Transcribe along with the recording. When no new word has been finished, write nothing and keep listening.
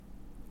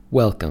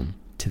Welcome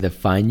to the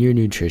Find Your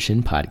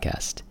Nutrition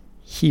podcast.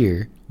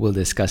 Here, we'll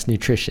discuss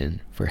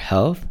nutrition for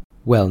health,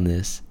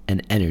 wellness,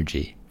 and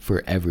energy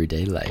for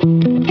everyday life.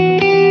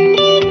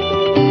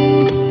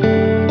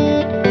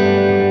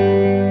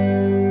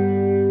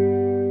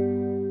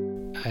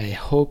 I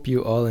hope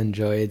you all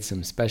enjoyed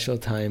some special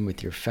time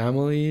with your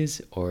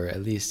families, or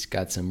at least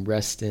got some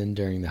rest in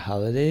during the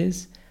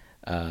holidays.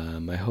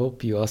 I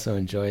hope you also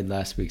enjoyed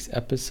last week's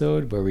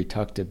episode where we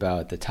talked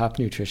about the top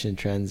nutrition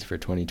trends for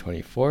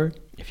 2024.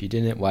 If you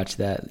didn't watch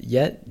that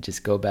yet,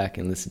 just go back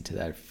and listen to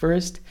that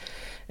first.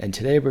 And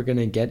today we're going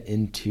to get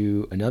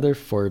into another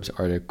Forbes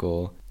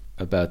article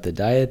about the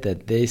diet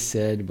that they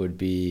said would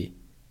be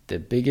the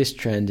biggest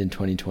trend in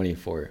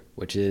 2024,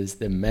 which is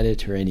the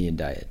Mediterranean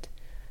diet.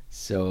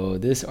 So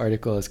this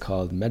article is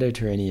called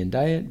Mediterranean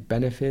Diet,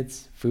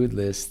 Benefits, Food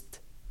List,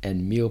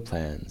 and Meal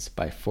Plans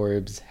by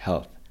Forbes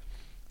Health.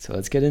 So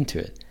let's get into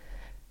it.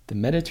 The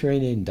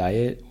Mediterranean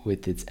diet,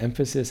 with its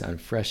emphasis on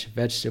fresh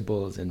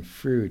vegetables and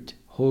fruit,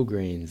 whole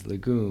grains,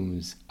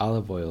 legumes,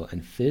 olive oil,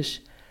 and fish,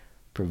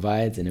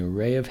 provides an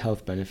array of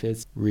health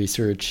benefits,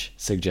 research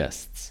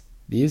suggests.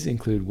 These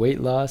include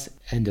weight loss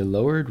and a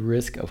lowered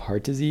risk of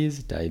heart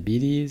disease,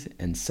 diabetes,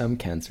 and some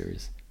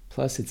cancers.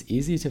 Plus, it's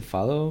easy to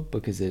follow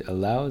because it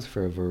allows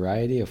for a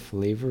variety of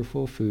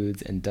flavorful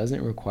foods and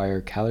doesn't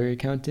require calorie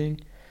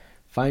counting.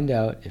 Find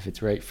out if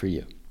it's right for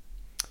you.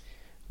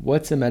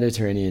 What's a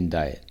Mediterranean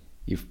diet?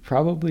 You've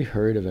probably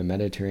heard of a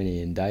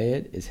Mediterranean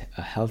diet as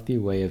a healthy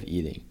way of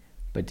eating,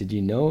 but did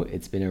you know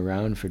it's been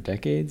around for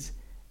decades?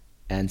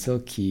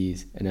 Ancel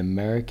Keys, an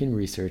American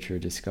researcher,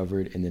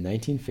 discovered in the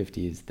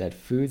 1950s that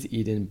foods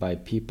eaten by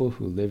people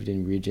who lived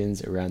in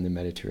regions around the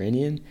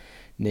Mediterranean,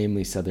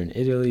 namely southern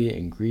Italy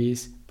and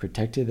Greece,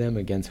 protected them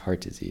against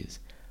heart disease.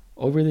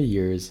 Over the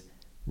years,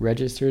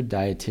 registered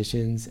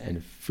dietitians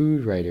and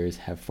food writers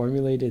have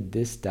formulated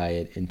this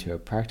diet into a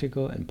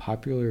practical and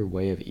popular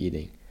way of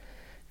eating.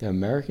 The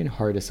American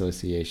Heart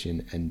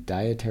Association and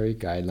Dietary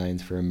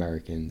Guidelines for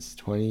Americans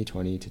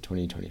 2020 to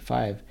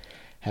 2025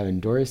 have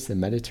endorsed the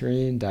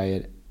Mediterranean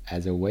diet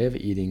as a way of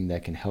eating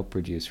that can help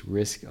reduce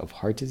risk of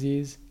heart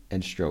disease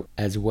and stroke,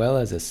 as well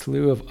as a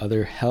slew of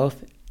other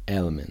health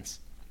ailments.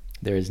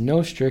 There is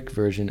no strict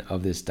version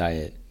of this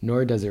diet,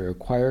 nor does it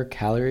require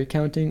calorie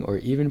counting or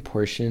even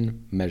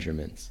portion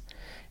measurements.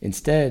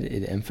 Instead,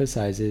 it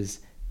emphasizes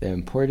the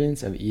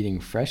importance of eating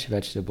fresh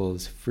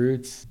vegetables,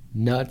 fruits,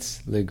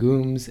 nuts,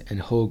 legumes,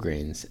 and whole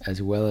grains,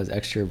 as well as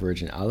extra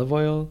virgin olive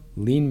oil,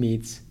 lean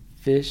meats,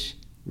 fish,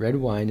 red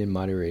wine in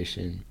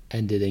moderation,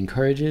 and it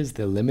encourages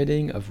the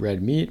limiting of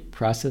red meat,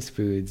 processed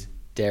foods,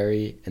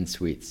 dairy, and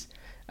sweets.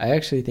 I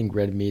actually think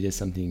red meat is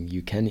something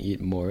you can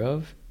eat more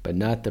of, but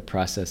not the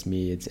processed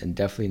meats and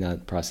definitely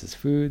not processed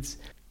foods.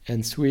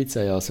 And sweets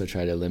I also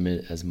try to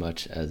limit as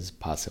much as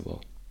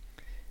possible.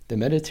 The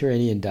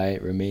Mediterranean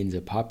diet remains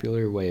a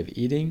popular way of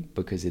eating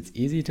because it's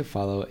easy to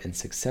follow and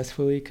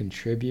successfully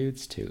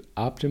contributes to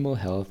optimal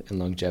health and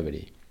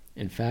longevity.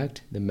 In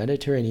fact, the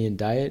Mediterranean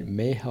diet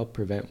may help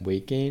prevent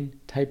weight gain,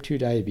 type 2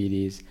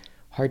 diabetes,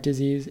 heart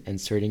disease, and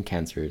certain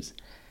cancers,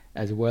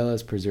 as well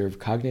as preserve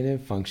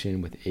cognitive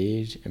function with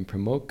age and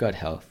promote gut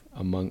health,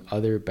 among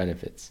other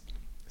benefits,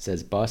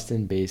 says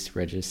Boston-based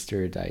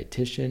registered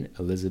dietitian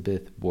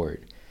Elizabeth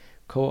Ward,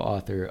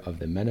 co-author of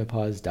the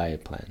Menopause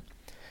Diet Plan,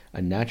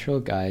 a natural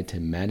guide to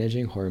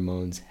managing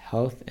hormones,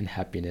 health, and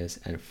happiness,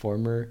 and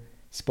former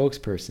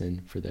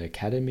spokesperson for the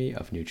Academy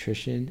of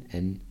Nutrition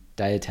and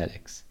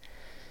Dietetics.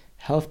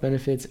 Health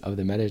benefits of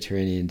the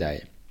Mediterranean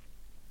diet.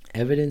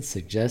 Evidence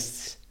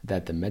suggests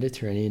that the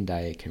Mediterranean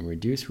diet can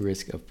reduce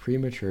risk of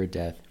premature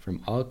death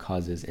from all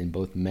causes in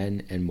both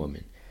men and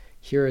women.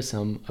 Here are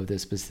some of the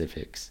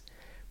specifics.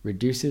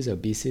 Reduces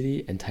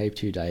obesity and type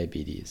 2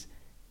 diabetes.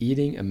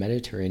 Eating a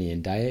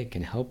Mediterranean diet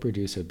can help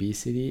reduce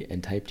obesity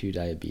and type 2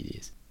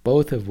 diabetes,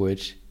 both of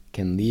which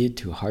can lead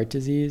to heart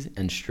disease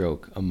and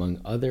stroke,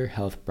 among other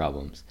health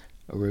problems.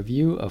 A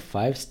review of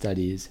 5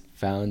 studies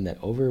found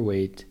that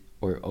overweight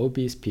or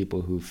obese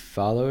people who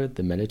followed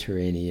the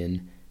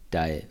Mediterranean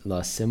diet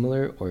lost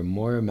similar or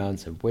more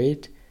amounts of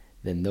weight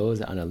than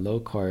those on a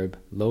low-carb,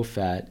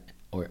 low-fat,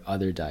 or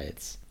other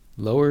diets.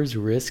 Lowers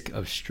risk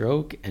of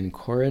stroke and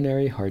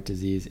coronary heart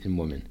disease in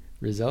women.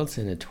 Results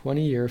in a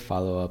 20-year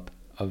follow-up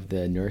of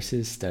the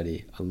nurses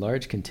study, a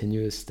large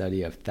continuous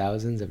study of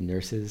thousands of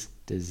nurses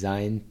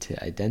designed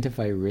to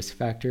identify risk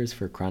factors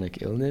for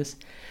chronic illness,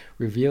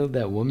 revealed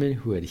that women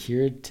who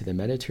adhered to the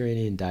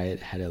Mediterranean diet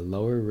had a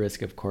lower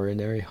risk of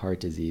coronary heart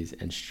disease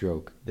and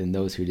stroke than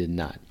those who did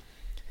not.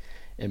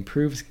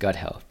 Improves gut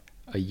health.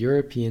 A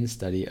European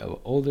study of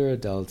older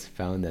adults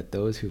found that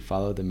those who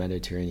followed the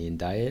Mediterranean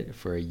diet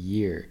for a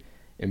year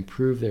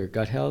improved their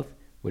gut health,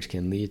 which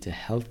can lead to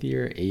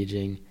healthier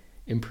aging,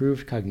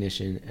 improved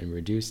cognition, and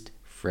reduced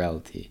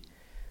frailty.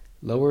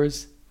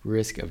 Lowers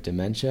risk of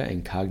dementia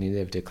and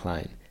cognitive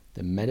decline.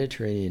 The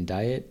Mediterranean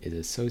diet is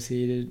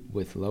associated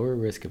with lower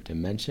risk of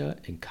dementia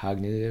and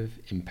cognitive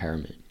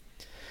impairment.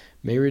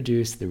 May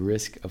reduce the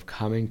risk of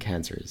common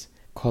cancers.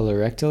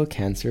 Colorectal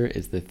cancer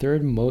is the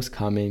third most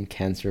common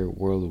cancer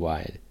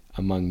worldwide,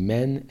 among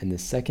men and the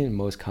second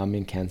most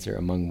common cancer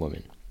among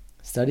women.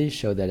 Studies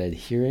show that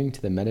adhering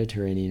to the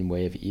Mediterranean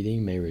way of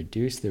eating may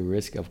reduce the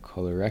risk of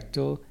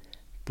colorectal,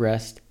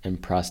 breast,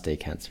 and prostate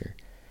cancer.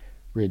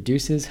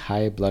 Reduces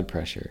high blood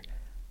pressure.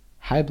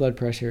 High blood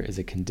pressure is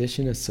a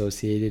condition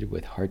associated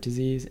with heart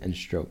disease and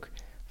stroke.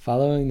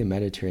 Following the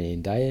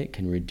Mediterranean diet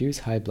can reduce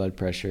high blood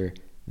pressure,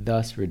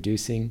 thus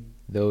reducing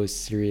those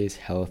serious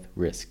health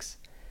risks.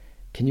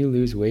 Can you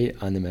lose weight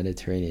on the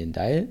Mediterranean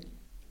diet?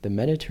 The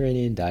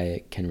Mediterranean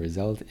diet can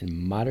result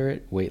in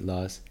moderate weight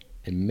loss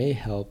and may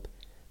help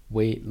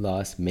weight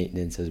loss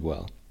maintenance as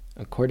well,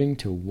 according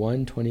to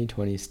one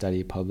 2020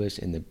 study published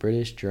in the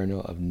British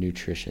Journal of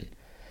Nutrition.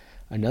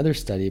 Another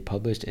study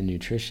published in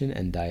Nutrition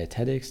and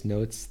Dietetics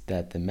notes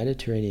that the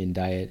Mediterranean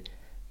diet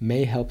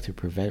may help to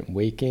prevent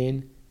weight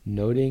gain,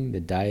 noting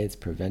the diet's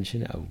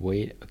prevention of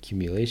weight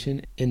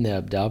accumulation in the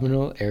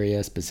abdominal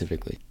area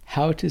specifically.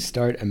 How to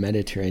start a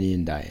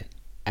Mediterranean diet.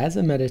 As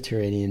a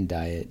Mediterranean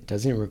diet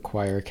doesn't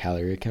require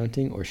calorie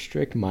counting or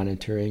strict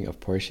monitoring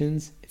of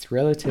portions, it's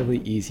relatively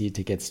easy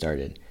to get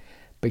started.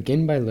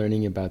 Begin by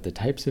learning about the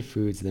types of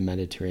foods the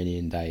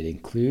Mediterranean diet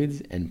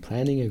includes and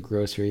planning a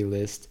grocery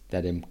list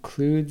that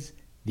includes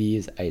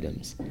these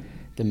items.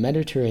 The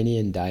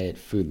Mediterranean diet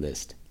food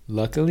list.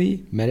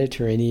 Luckily,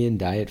 Mediterranean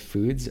diet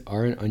foods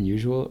aren't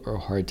unusual or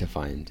hard to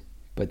find,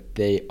 but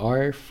they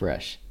are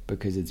fresh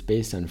because it's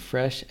based on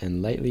fresh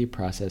and lightly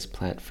processed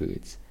plant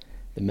foods.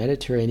 The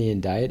Mediterranean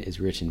diet is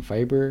rich in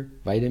fiber,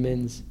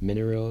 vitamins,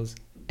 minerals,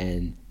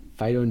 and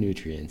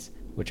phytonutrients,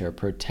 which are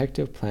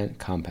protective plant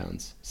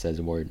compounds,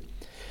 says Ward.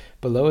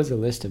 Below is a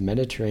list of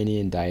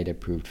Mediterranean diet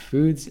approved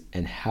foods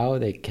and how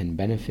they can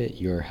benefit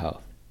your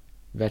health.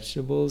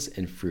 Vegetables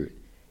and fruit.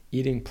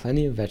 Eating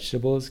plenty of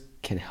vegetables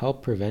can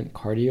help prevent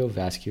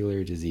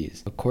cardiovascular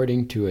disease,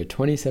 according to a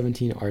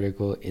 2017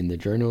 article in the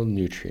journal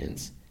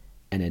Nutrients.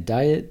 And a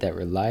diet that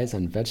relies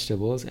on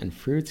vegetables and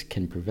fruits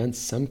can prevent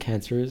some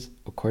cancers,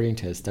 according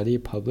to a study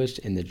published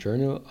in the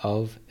Journal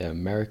of the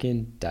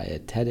American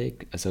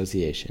Dietetic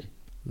Association.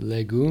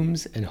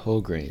 Legumes and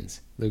whole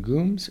grains.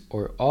 Legumes,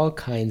 or all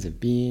kinds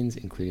of beans,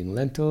 including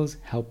lentils,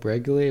 help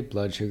regulate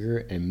blood sugar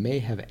and may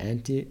have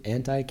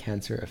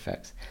anti-cancer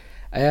effects.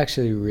 I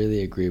actually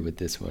really agree with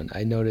this one.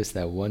 I noticed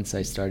that once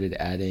I started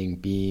adding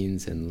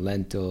beans and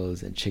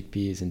lentils and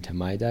chickpeas into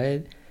my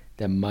diet,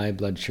 that my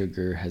blood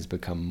sugar has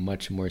become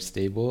much more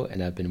stable,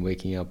 and I've been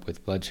waking up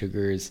with blood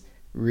sugars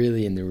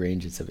really in the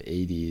ranges of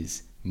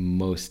 80s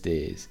most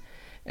days.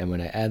 And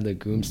when I add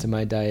legumes to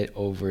my diet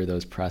over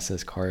those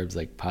processed carbs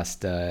like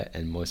pasta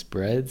and most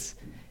breads,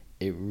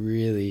 it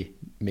really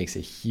makes a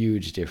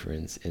huge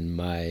difference in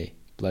my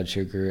blood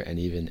sugar and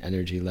even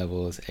energy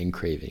levels and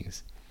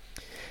cravings.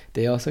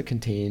 They also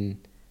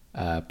contain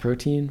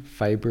protein,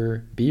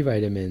 fiber, B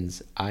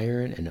vitamins,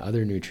 iron, and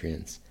other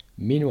nutrients.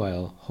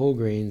 Meanwhile, whole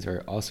grains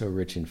are also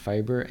rich in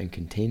fiber and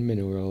contain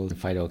minerals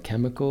and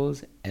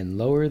phytochemicals and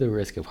lower the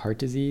risk of heart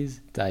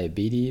disease,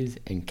 diabetes,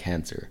 and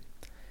cancer.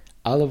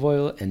 Olive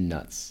oil and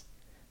nuts.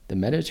 The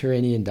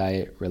Mediterranean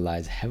diet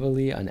relies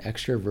heavily on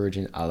extra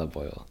virgin olive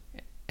oil,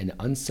 an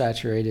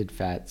unsaturated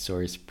fat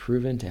source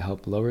proven to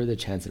help lower the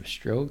chance of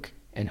stroke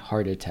and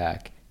heart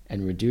attack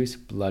and reduce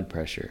blood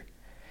pressure.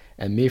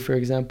 And me, for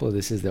example,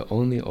 this is the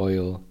only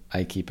oil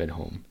I keep at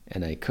home.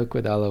 And I cook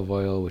with olive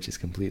oil, which is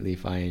completely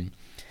fine.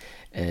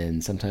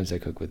 And sometimes I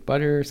cook with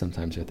butter,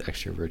 sometimes with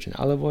extra virgin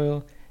olive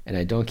oil. And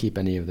I don't keep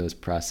any of those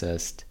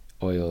processed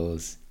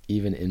oils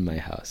even in my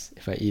house.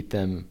 If I eat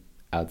them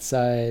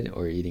outside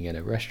or eating at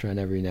a restaurant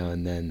every now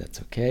and then,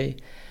 that's okay.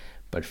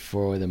 But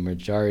for the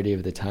majority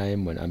of the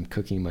time when I'm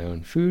cooking my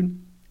own food,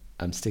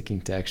 I'm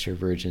sticking to extra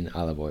virgin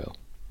olive oil.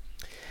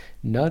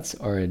 Nuts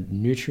are a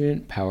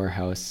nutrient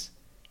powerhouse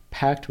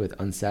packed with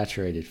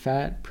unsaturated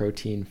fat,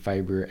 protein,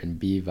 fiber, and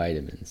B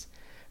vitamins.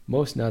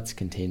 Most nuts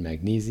contain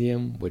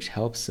magnesium, which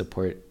helps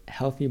support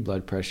healthy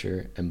blood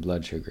pressure and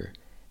blood sugar,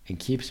 and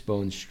keeps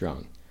bones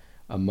strong,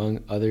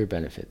 among other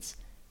benefits.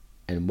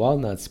 And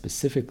walnuts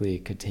specifically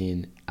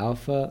contain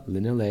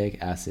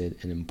alpha-linoleic acid,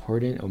 an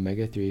important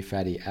omega-3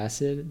 fatty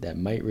acid that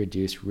might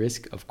reduce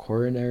risk of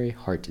coronary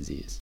heart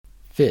disease.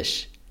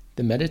 Fish.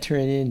 The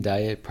Mediterranean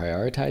diet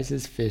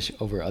prioritizes fish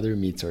over other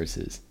meat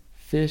sources.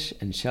 Fish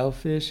and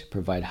shellfish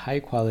provide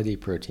high-quality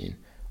protein,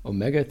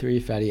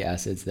 omega-3 fatty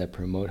acids that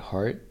promote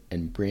heart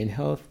and brain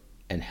health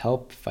and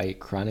help fight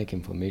chronic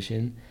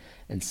inflammation,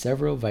 and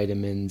several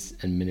vitamins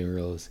and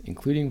minerals,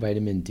 including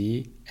vitamin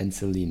D and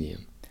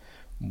selenium.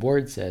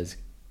 Ward says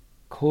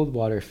cold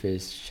water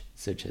fish,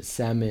 such as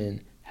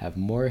salmon, have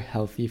more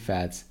healthy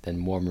fats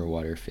than warmer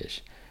water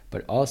fish,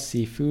 but all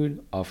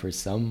seafood offers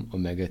some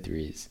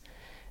omega-3s.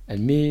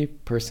 And me,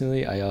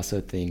 personally, I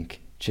also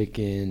think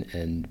chicken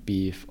and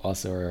beef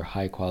also are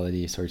high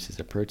quality sources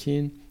of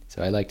protein.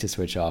 So I like to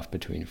switch off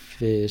between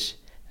fish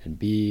and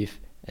beef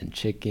and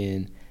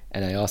chicken.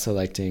 And I also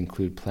like to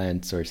include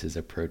plant sources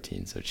of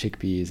protein. So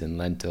chickpeas and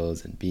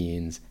lentils and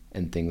beans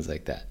and things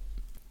like that.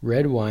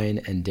 Red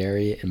wine and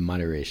dairy in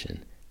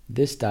moderation.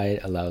 This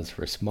diet allows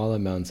for small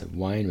amounts of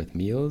wine with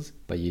meals,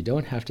 but you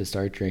don't have to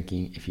start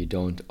drinking if you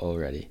don't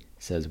already,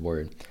 says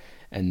Ward.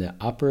 And the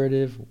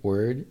operative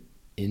word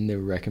in the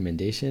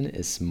recommendation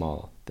is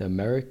small. The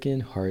American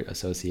Heart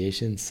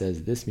Association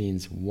says this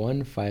means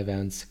 1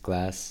 5-ounce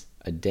glass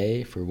a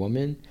day for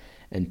women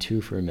and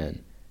 2 for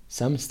men.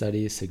 Some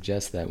studies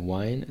suggest that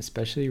wine,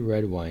 especially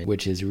red wine,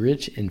 which is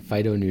rich in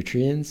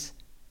phytonutrients,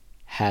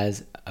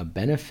 has a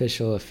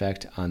beneficial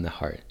effect on the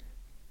heart,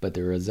 but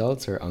the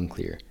results are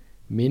unclear.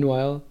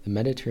 Meanwhile, the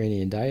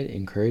Mediterranean diet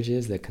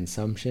encourages the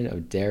consumption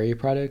of dairy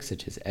products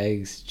such as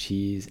eggs,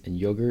 cheese, and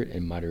yogurt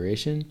in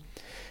moderation.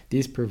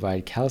 These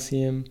provide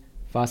calcium,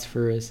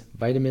 phosphorus,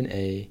 vitamin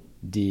A,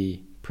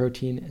 D,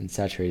 protein, and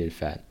saturated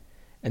fat.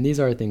 And these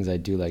are things I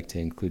do like to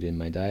include in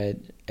my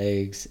diet: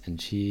 eggs and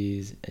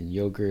cheese and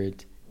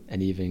yogurt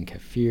and even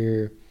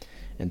kefir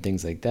and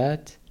things like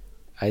that.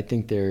 I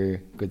think they're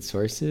good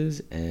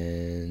sources,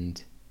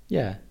 and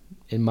yeah,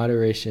 in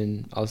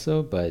moderation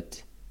also,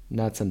 but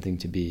not something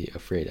to be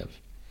afraid of.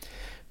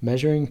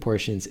 Measuring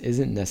portions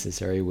isn't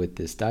necessary with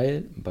this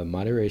diet, but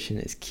moderation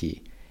is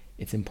key.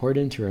 It's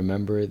important to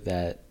remember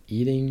that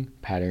eating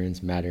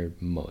patterns matter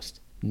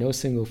most. No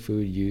single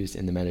food used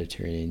in the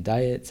Mediterranean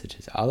diet, such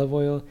as olive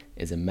oil,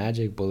 is a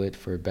magic bullet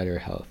for better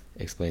health,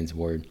 explains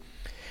Ward.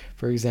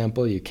 For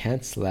example, you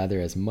can't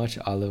slather as much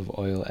olive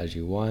oil as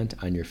you want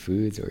on your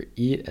foods or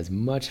eat as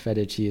much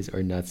feta cheese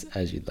or nuts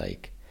as you'd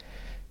like.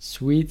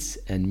 Sweets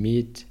and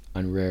meat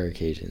on rare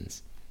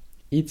occasions.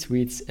 Eat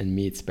sweets and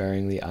meat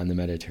sparingly on the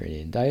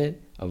Mediterranean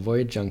diet.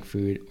 Avoid junk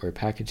food or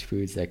packaged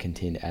foods that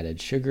contain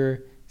added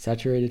sugar,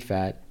 saturated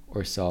fat,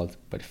 or salt,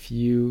 but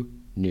few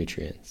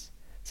nutrients.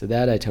 So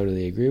that I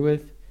totally agree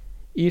with.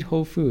 Eat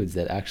whole foods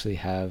that actually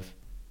have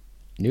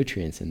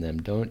nutrients in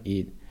them. Don't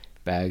eat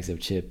bags of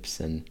chips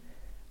and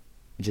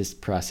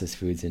just processed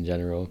foods in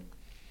general.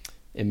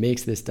 It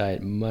makes this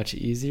diet much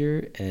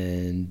easier,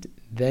 and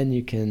then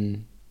you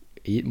can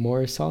eat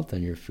more salt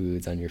on your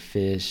foods, on your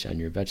fish, on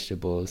your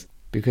vegetables.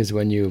 Because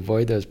when you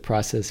avoid those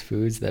processed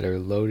foods that are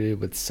loaded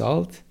with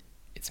salt,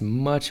 it's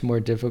much more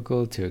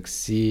difficult to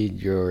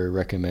exceed your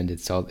recommended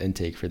salt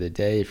intake for the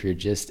day if you're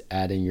just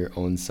adding your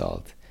own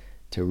salt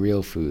to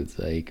real foods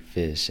like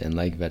fish and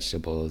like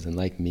vegetables and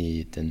like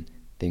meat and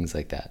things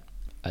like that.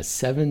 A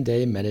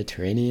 7-day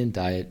Mediterranean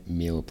diet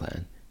meal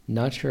plan.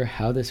 Not sure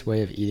how this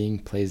way of eating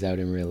plays out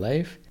in real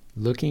life?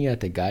 Looking at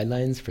the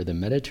guidelines for the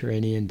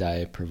Mediterranean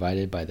diet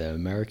provided by the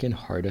American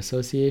Heart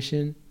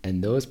Association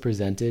and those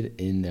presented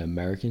in the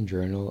American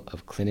Journal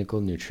of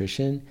Clinical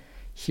Nutrition,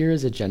 here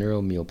is a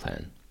general meal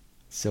plan.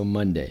 So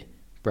Monday,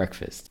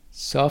 breakfast: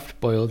 soft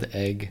boiled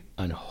egg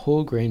on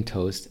whole grain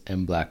toast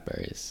and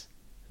blackberries.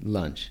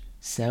 Lunch: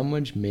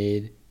 sandwich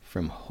made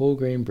from whole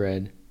grain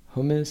bread,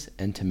 hummus,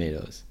 and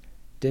tomatoes.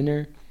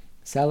 Dinner: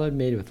 salad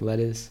made with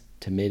lettuce,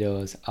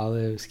 tomatoes,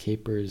 olives,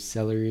 capers,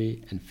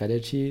 celery, and feta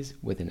cheese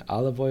with an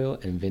olive oil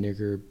and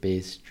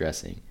vinegar-based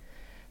dressing.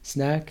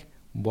 Snack: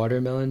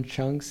 watermelon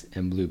chunks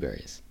and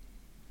blueberries.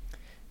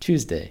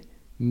 Tuesday,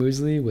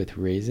 muesli with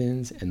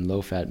raisins and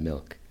low-fat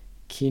milk.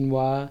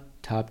 Quinoa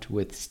topped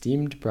with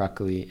steamed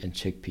broccoli and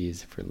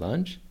chickpeas for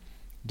lunch.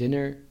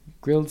 Dinner: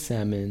 grilled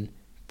salmon,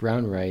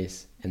 brown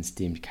rice, and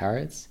steamed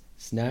carrots.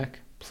 Snack: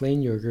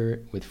 plain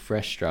yogurt with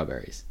fresh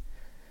strawberries.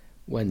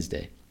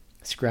 Wednesday,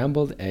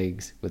 scrambled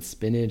eggs with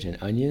spinach and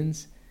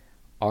onions,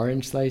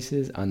 orange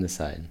slices on the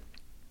side.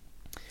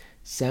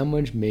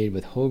 Sandwich made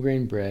with whole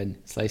grain bread,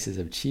 slices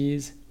of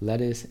cheese,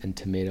 lettuce, and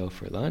tomato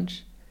for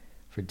lunch.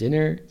 For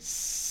dinner,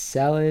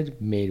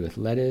 salad made with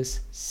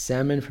lettuce,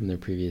 salmon from the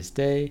previous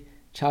day,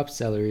 chopped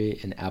celery,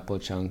 and apple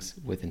chunks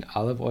with an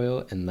olive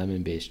oil and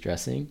lemon-based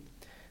dressing.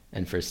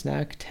 And for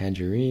snack,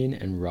 tangerine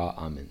and raw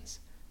almonds.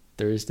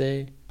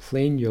 Thursday,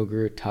 plain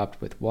yogurt topped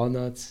with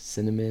walnuts,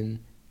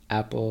 cinnamon,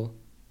 apple,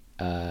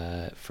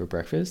 for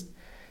breakfast.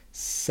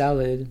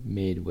 Salad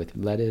made with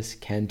lettuce,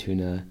 canned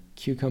tuna,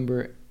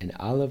 cucumber, and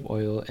olive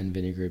oil and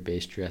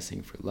vinegar-based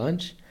dressing for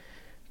lunch.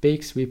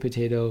 Baked sweet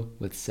potato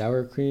with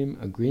sour cream,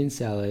 a green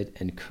salad,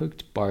 and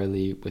cooked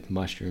barley with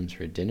mushrooms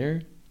for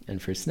dinner.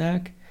 And for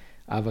snack,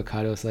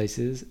 avocado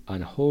slices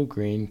on whole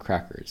grain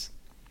crackers.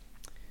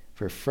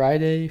 For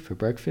Friday, for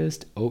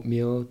breakfast,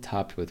 oatmeal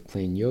topped with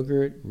plain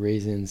yogurt,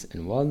 raisins,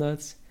 and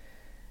walnuts.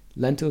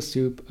 Lentil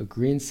soup, a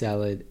green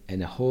salad,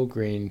 and whole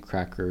grain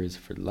crackers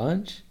for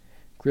lunch.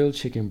 Grilled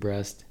chicken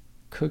breast,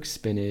 cooked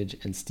spinach,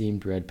 and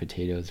steamed red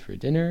potatoes for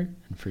dinner.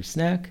 And for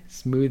snack,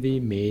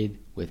 smoothie made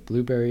with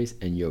blueberries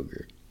and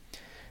yogurt.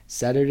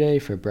 Saturday,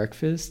 for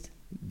breakfast,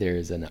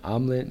 there's an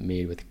omelet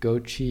made with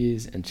goat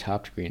cheese and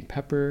chopped green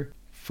pepper.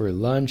 For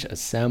lunch, a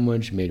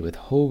sandwich made with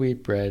whole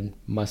wheat bread,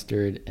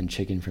 mustard, and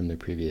chicken from the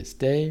previous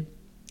day.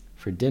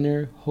 For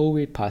dinner, whole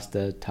wheat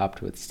pasta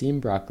topped with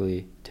steamed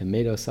broccoli,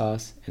 tomato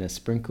sauce, and a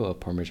sprinkle of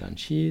Parmesan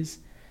cheese.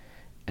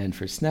 And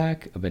for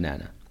snack, a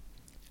banana.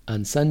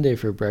 On Sunday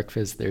for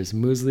breakfast, there's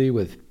muesli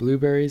with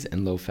blueberries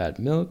and low-fat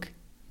milk,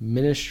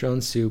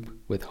 minestrone soup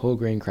with whole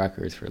grain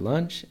crackers for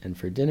lunch, and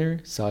for dinner,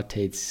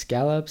 sautéed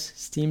scallops,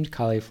 steamed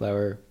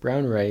cauliflower,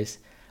 brown rice,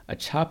 a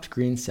chopped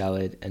green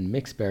salad, and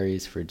mixed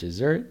berries for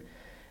dessert.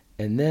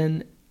 And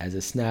then, as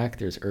a snack,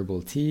 there's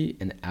herbal tea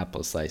and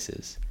apple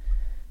slices.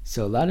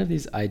 So a lot of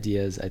these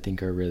ideas I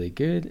think are really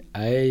good.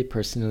 I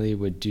personally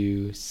would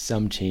do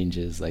some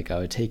changes, like I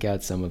would take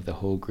out some of the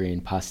whole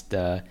grain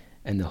pasta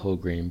and the whole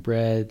grain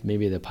bread.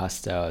 Maybe the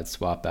pasta I would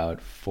swap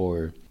out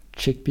for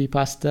chickpea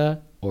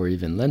pasta or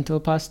even lentil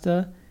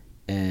pasta.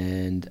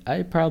 And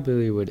I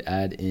probably would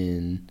add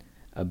in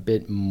a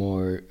bit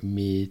more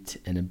meat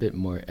and a bit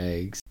more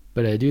eggs.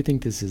 But I do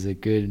think this is a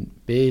good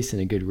base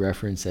and a good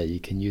reference that you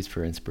can use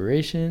for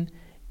inspiration,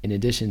 in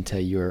addition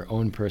to your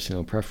own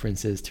personal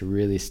preferences, to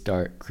really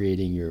start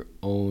creating your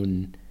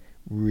own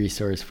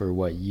resource for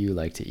what you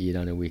like to eat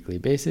on a weekly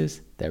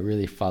basis that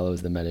really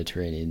follows the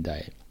Mediterranean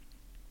diet.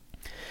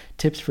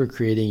 Tips for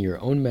creating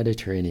your own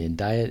Mediterranean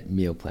diet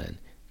meal plan.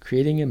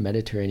 Creating a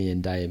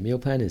Mediterranean diet meal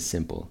plan is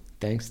simple,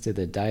 thanks to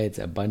the diet's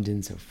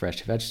abundance of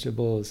fresh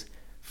vegetables,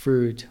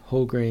 fruit,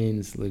 whole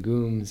grains,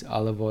 legumes,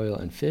 olive oil,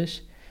 and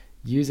fish.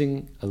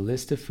 Using a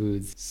list of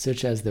foods,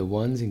 such as the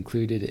ones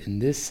included in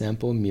this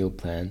sample meal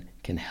plan,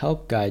 can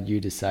help guide you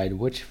decide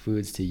which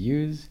foods to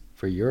use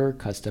for your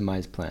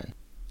customized plan.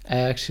 I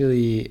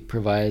actually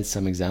provided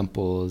some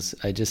examples.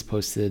 I just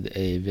posted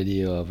a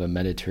video of a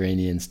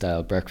Mediterranean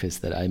style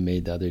breakfast that I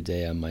made the other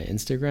day on my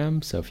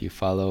Instagram. So if you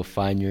follow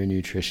Find Your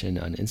Nutrition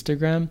on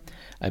Instagram,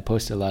 I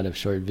post a lot of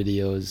short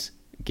videos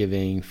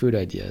giving food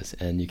ideas,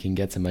 and you can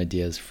get some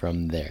ideas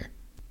from there.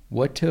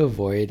 What to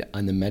avoid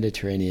on the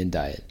Mediterranean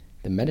diet.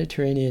 The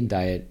Mediterranean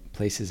diet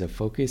places a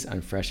focus on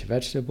fresh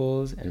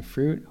vegetables and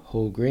fruit,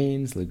 whole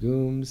grains,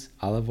 legumes,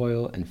 olive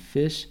oil, and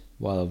fish,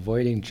 while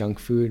avoiding junk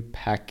food,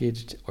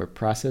 packaged or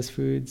processed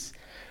foods,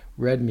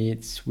 red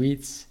meat,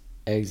 sweets,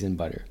 eggs, and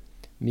butter.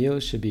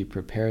 Meals should be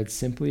prepared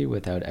simply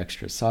without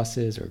extra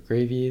sauces or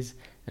gravies,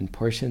 and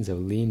portions of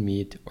lean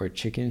meat or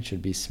chicken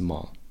should be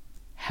small.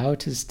 How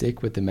to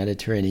stick with the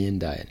Mediterranean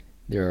diet.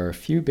 There are a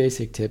few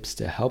basic tips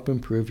to help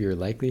improve your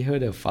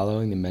likelihood of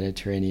following the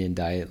Mediterranean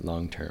diet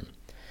long term.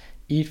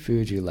 Eat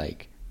food you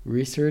like.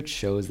 Research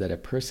shows that a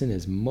person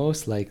is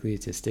most likely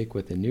to stick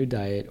with a new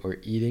diet or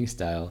eating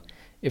style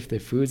if the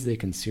foods they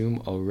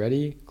consume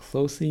already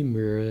closely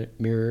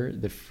mirror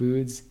the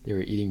foods they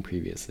were eating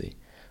previously.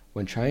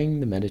 When trying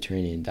the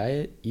Mediterranean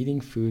diet, eating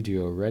food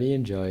you already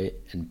enjoy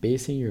and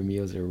basing your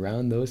meals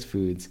around those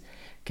foods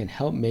can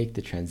help make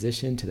the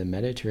transition to the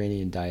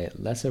Mediterranean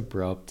diet less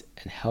abrupt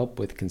and help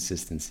with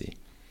consistency.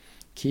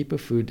 Keep a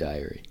food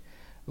diary.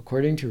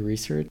 According to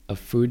research, a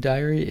food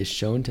diary is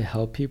shown to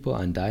help people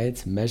on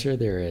diets measure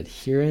their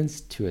adherence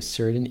to a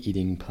certain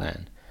eating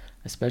plan.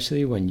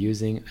 Especially when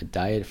using a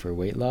diet for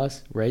weight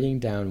loss, writing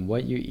down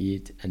what you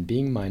eat and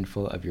being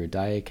mindful of your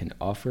diet can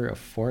offer a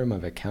form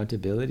of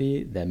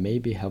accountability that may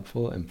be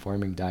helpful in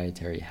forming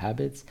dietary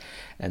habits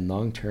and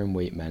long-term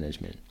weight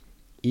management.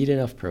 Eat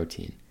enough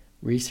protein.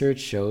 Research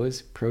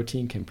shows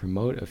protein can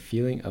promote a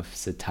feeling of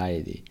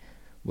satiety,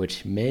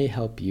 which may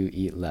help you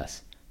eat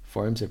less.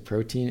 Forms of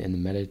protein in the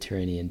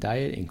Mediterranean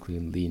diet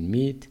include lean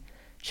meat,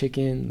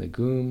 chicken,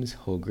 legumes,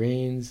 whole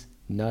grains,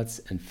 nuts,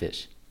 and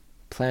fish.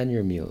 Plan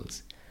your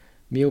meals.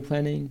 Meal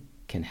planning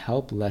can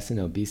help lessen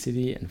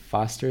obesity and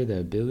foster the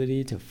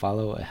ability to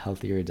follow a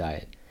healthier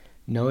diet.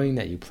 Knowing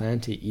that you plan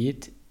to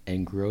eat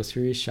and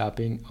grocery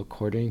shopping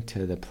according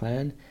to the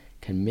plan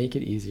can make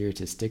it easier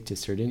to stick to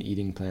certain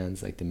eating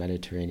plans like the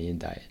Mediterranean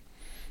diet.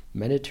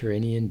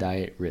 Mediterranean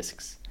diet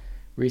risks.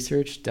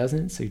 Research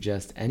doesn't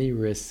suggest any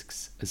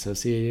risks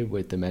associated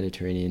with the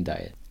Mediterranean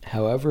diet.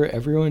 However,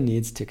 everyone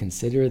needs to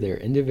consider their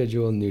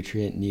individual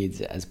nutrient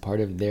needs as part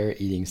of their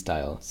eating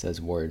style,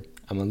 says Ward.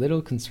 I'm a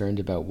little concerned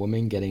about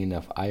women getting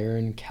enough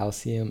iron,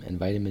 calcium, and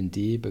vitamin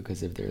D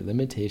because of their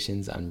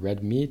limitations on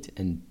red meat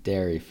and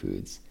dairy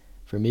foods.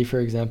 For me, for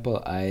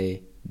example,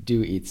 I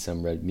do eat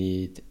some red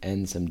meat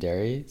and some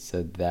dairy,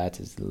 so that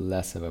is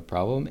less of a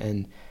problem.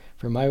 And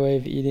for my way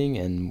of eating,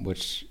 and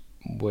which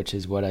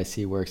is what I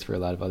see works for a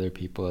lot of other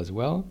people as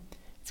well,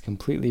 it's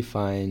completely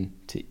fine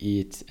to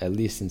eat, at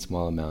least in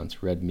small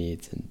amounts, red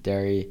meats and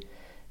dairy,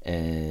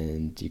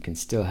 and you can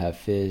still have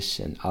fish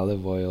and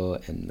olive oil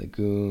and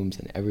legumes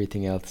and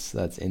everything else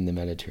that's in the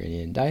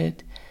Mediterranean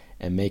diet,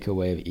 and make a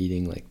way of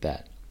eating like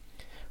that.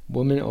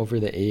 Women over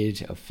the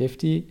age of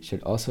 50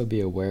 should also be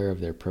aware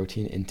of their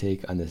protein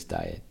intake on this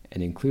diet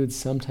and include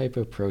some type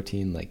of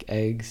protein like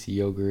eggs,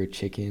 yogurt,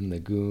 chicken,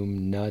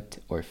 legume, nut,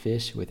 or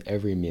fish with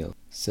every meal.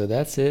 So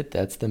that's it.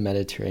 That's the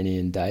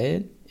Mediterranean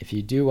diet. If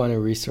you do want a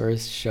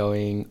resource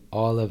showing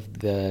all of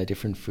the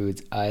different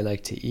foods I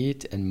like to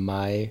eat and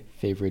my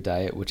favorite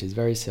diet, which is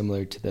very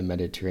similar to the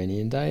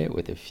Mediterranean diet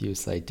with a few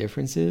slight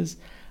differences,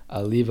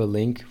 I'll leave a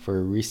link for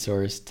a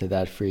resource to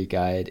that free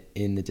guide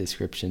in the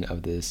description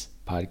of this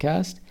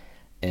podcast.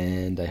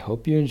 And I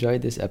hope you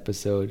enjoyed this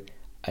episode.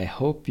 I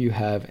hope you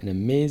have an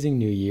amazing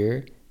new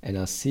year, and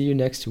I'll see you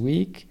next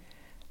week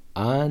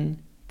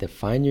on the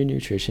Find Your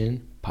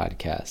Nutrition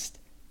podcast.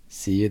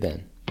 See you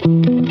then.